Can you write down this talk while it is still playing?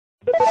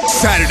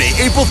Saturday,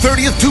 April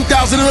 30th,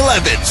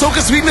 2011. Soca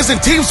Sweetness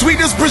and Team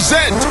Sweetness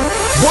present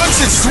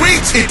Once It's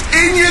Sweet, It's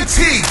in Your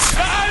Teeth.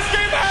 The Ice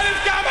Cream Man is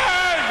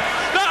coming!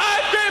 The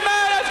Ice Cream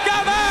Man is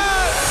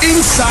coming!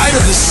 Inside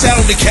of the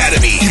Sound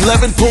Academy,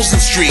 11 Polson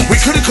Street. We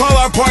couldn't call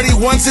our party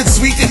Once It's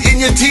Sweet and in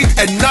Your Teeth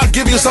and not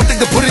give you something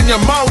to put in your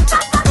mouth.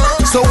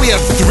 So we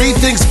have 3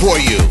 things for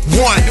you.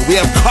 1, we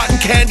have cotton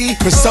candy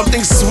for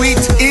something sweet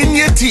in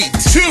your teeth.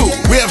 2,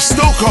 we have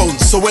snow cones,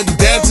 so when the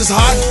dance is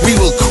hot, we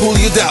will cool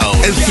you down.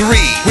 And 3,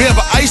 we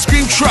have an ice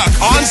cream truck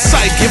on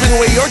site giving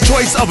away your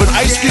choice of an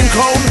ice cream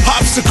cone,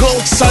 popsicle,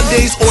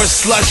 sundaes, or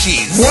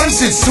slushies. Once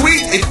it's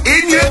sweet, it's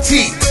in your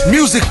teeth.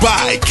 Music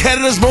by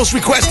Canada's most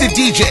requested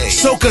DJ,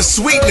 Soca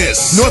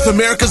Sweetness. North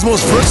America's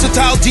most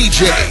versatile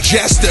DJ,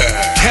 Jester.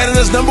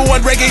 Canada's #1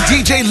 reggae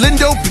DJ,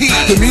 Lindo P.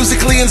 The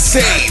musically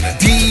insane,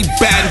 D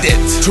Bandit.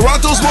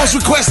 Toronto's most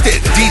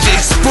requested DJ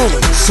Spoon.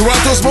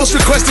 Toronto's most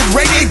requested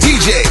reggae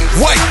DJ,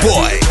 White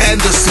Boy. And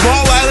the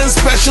Small Island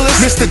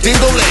specialist, Mr.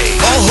 Dingolay.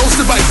 All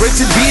hosted by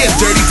Brenton B and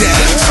Dirty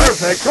Dan.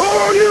 Perfect.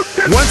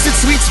 Once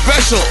It's Sweet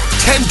special,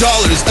 $10.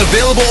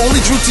 Available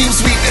only through Team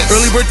Sweetness.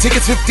 Early bird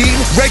tickets $15,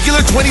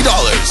 regular $20.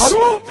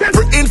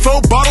 For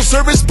info, bottle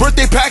service,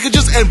 birthday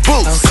packages, and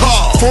booths,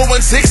 call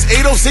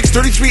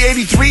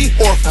 416-806-3383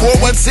 or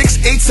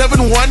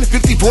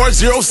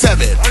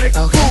 416-871-5407.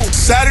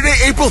 Saturday,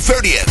 April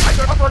 30th.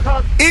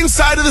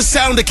 Inside of the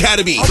Sound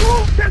Academy,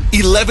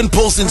 11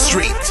 Polson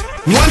Street.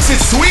 Once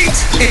it's sweet,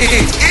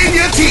 it's in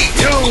your teeth.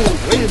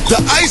 The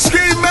Ice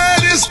Cream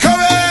Man is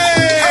coming!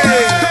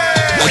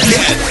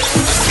 Again.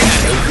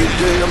 Every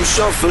day I'm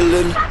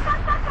shuffling.